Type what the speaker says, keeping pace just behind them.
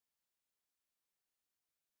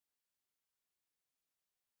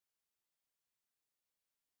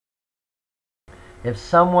If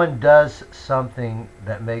someone does something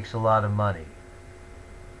that makes a lot of money,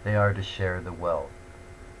 they are to share the wealth.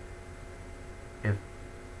 If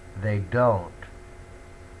they don't,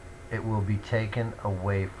 it will be taken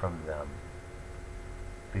away from them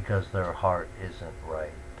because their heart isn't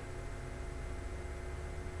right.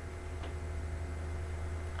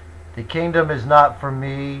 The kingdom is not for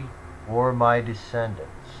me or my descendants.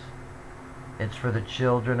 It's for the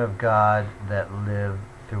children of God that live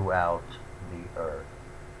throughout the earth.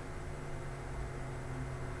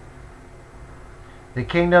 The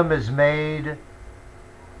kingdom is made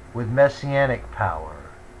with messianic power.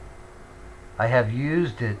 I have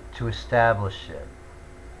used it to establish it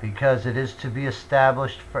because it is to be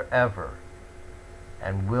established forever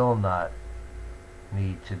and will not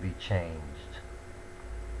need to be changed.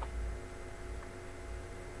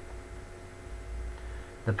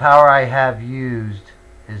 The power I have used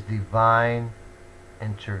is divine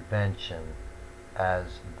intervention as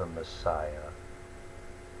the Messiah.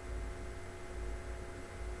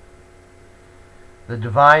 The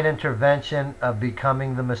divine intervention of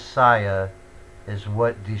becoming the Messiah is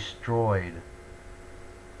what destroyed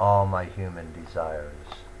all my human desires.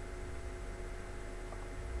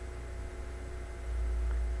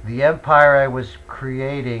 The empire I was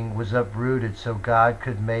creating was uprooted so God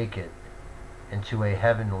could make it into a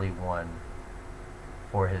heavenly one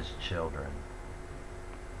for his children.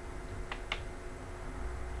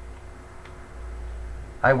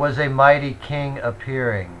 I was a mighty king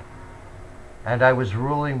appearing, and I was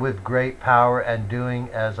ruling with great power and doing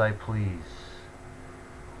as I pleased.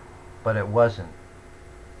 But it wasn't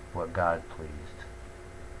what God pleased.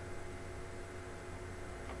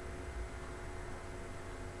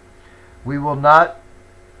 We will not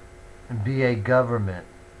be a government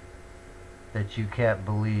that you can't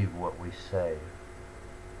believe what we say.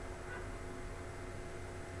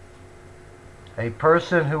 A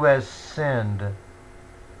person who has sinned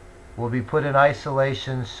will be put in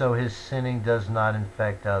isolation so his sinning does not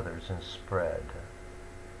infect others and spread.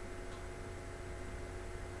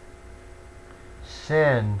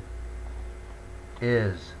 Sin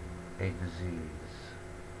is a disease.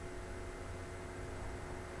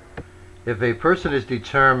 If a person is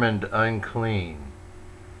determined unclean,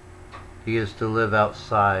 he is to live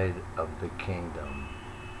outside of the kingdom.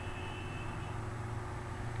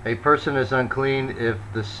 A person is unclean if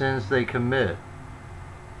the sins they commit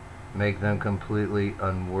make them completely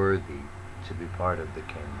unworthy to be part of the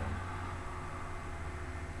kingdom.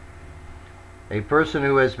 A person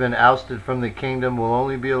who has been ousted from the kingdom will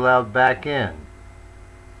only be allowed back in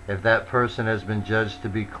if that person has been judged to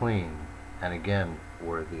be clean and again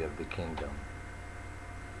worthy of the kingdom.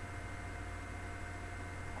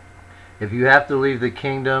 If you have to leave the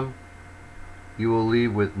kingdom, you will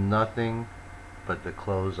leave with nothing but the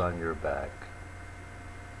clothes on your back.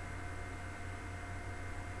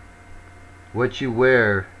 What you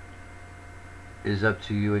wear is up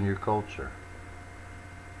to you and your culture.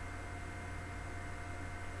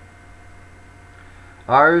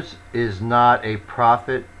 Ours is not a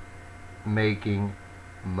profit-making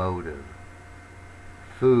motive.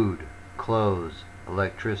 Food, clothes,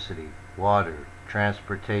 electricity, water,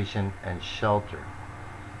 transportation, and shelter,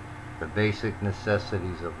 the basic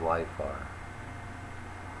necessities of life are.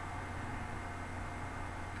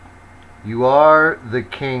 You are the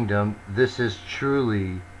kingdom. This is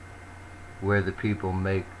truly where the people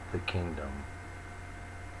make the kingdom.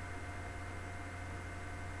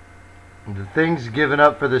 The things given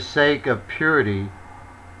up for the sake of purity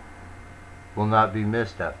will not be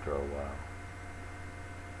missed after a while.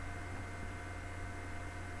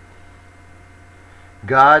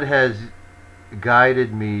 God has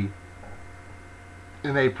guided me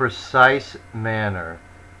in a precise manner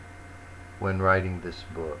when writing this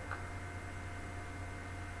book.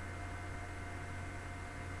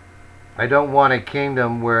 I don't want a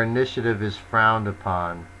kingdom where initiative is frowned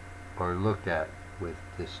upon or looked at with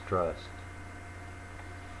distrust.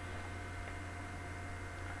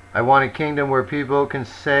 I want a kingdom where people can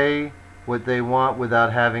say what they want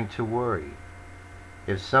without having to worry.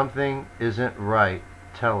 If something isn't right,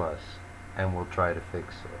 tell us and we'll try to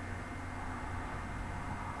fix it.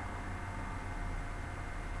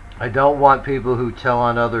 I don't want people who tell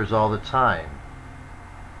on others all the time.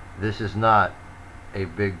 This is not a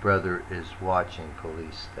Big Brother is watching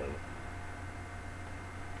police state.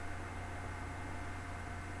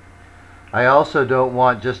 I also don't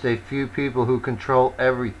want just a few people who control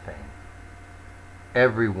everything.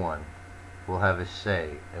 Everyone will have a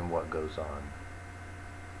say in what goes on.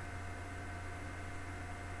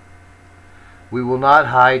 We will not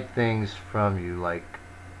hide things from you like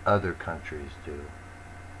other countries do.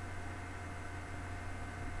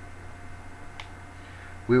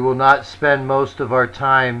 We will not spend most of our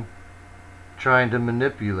time trying to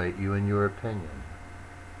manipulate you in your opinion.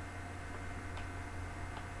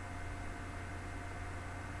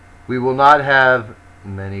 We will not have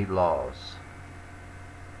many laws.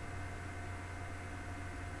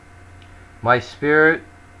 My spirit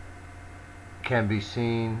can be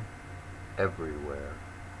seen everywhere.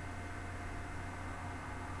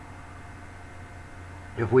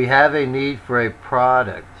 If we have a need for a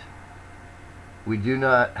product we do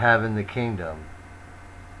not have in the kingdom,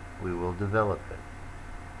 we will develop it.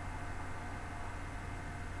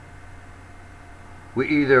 We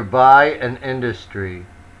either buy an industry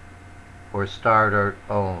or start our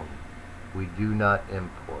own. We do not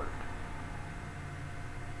import.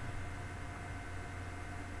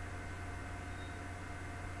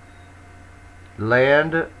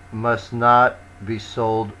 Land must not be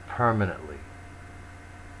sold permanently,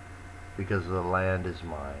 because the land is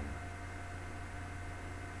mine.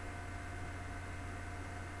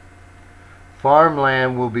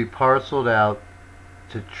 Farmland will be parceled out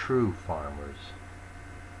to true farmers.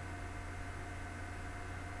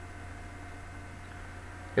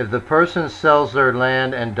 If the person sells their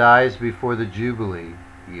land and dies before the Jubilee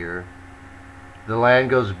year, the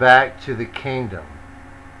land goes back to the kingdom,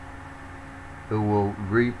 who will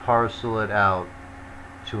reparcel it out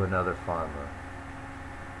to another farmer.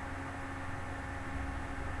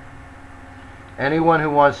 Anyone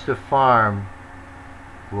who wants to farm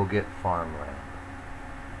will get farmland.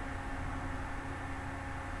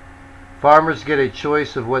 Farmers get a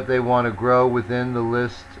choice of what they want to grow within the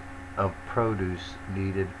list of produce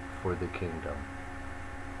needed for the kingdom.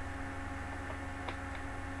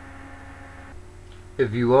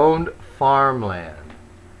 If you owned farmland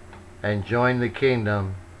and joined the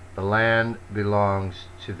kingdom, the land belongs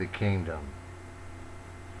to the kingdom,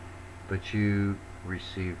 but you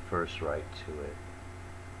receive first right to it.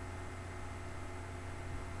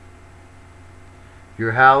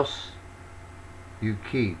 Your house you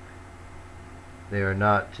keep, they are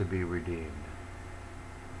not to be redeemed.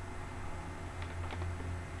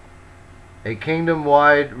 A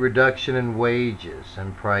kingdom-wide reduction in wages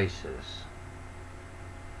and prices.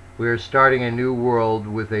 We are starting a new world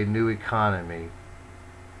with a new economy.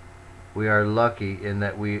 We are lucky in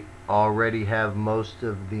that we already have most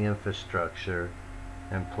of the infrastructure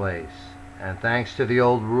in place, and thanks to the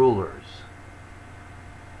old rulers,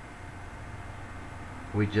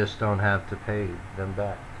 we just don't have to pay them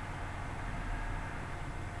back.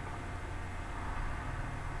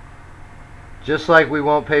 Just like we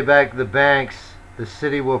won't pay back the banks, the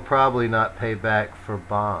city will probably not pay back for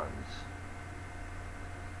bonds.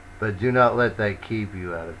 But do not let that keep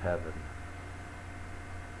you out of heaven.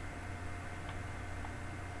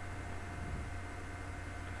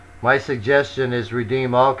 My suggestion is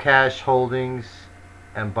redeem all cash holdings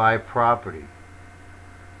and buy property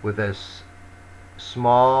with as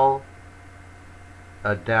small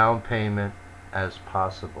a down payment as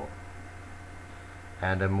possible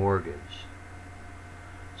and a mortgage.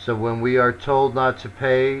 So when we are told not to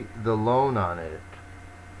pay the loan on it,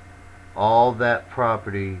 all that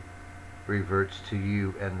property reverts to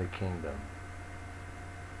you and the kingdom.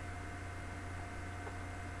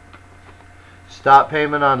 Stop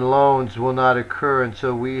payment on loans will not occur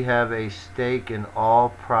until we have a stake in all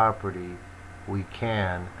property we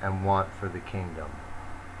can and want for the kingdom.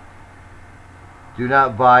 Do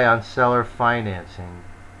not buy on seller financing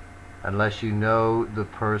unless you know the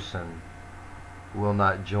person will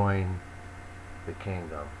not join the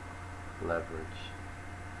kingdom. Leverage.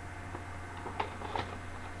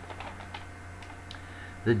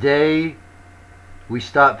 The day we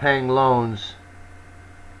stop paying loans,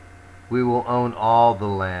 we will own all the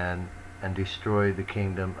land and destroy the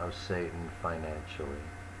kingdom of Satan financially.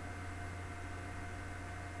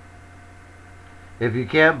 If you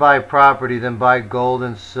can't buy property, then buy gold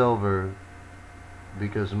and silver,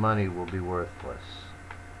 because money will be worthless.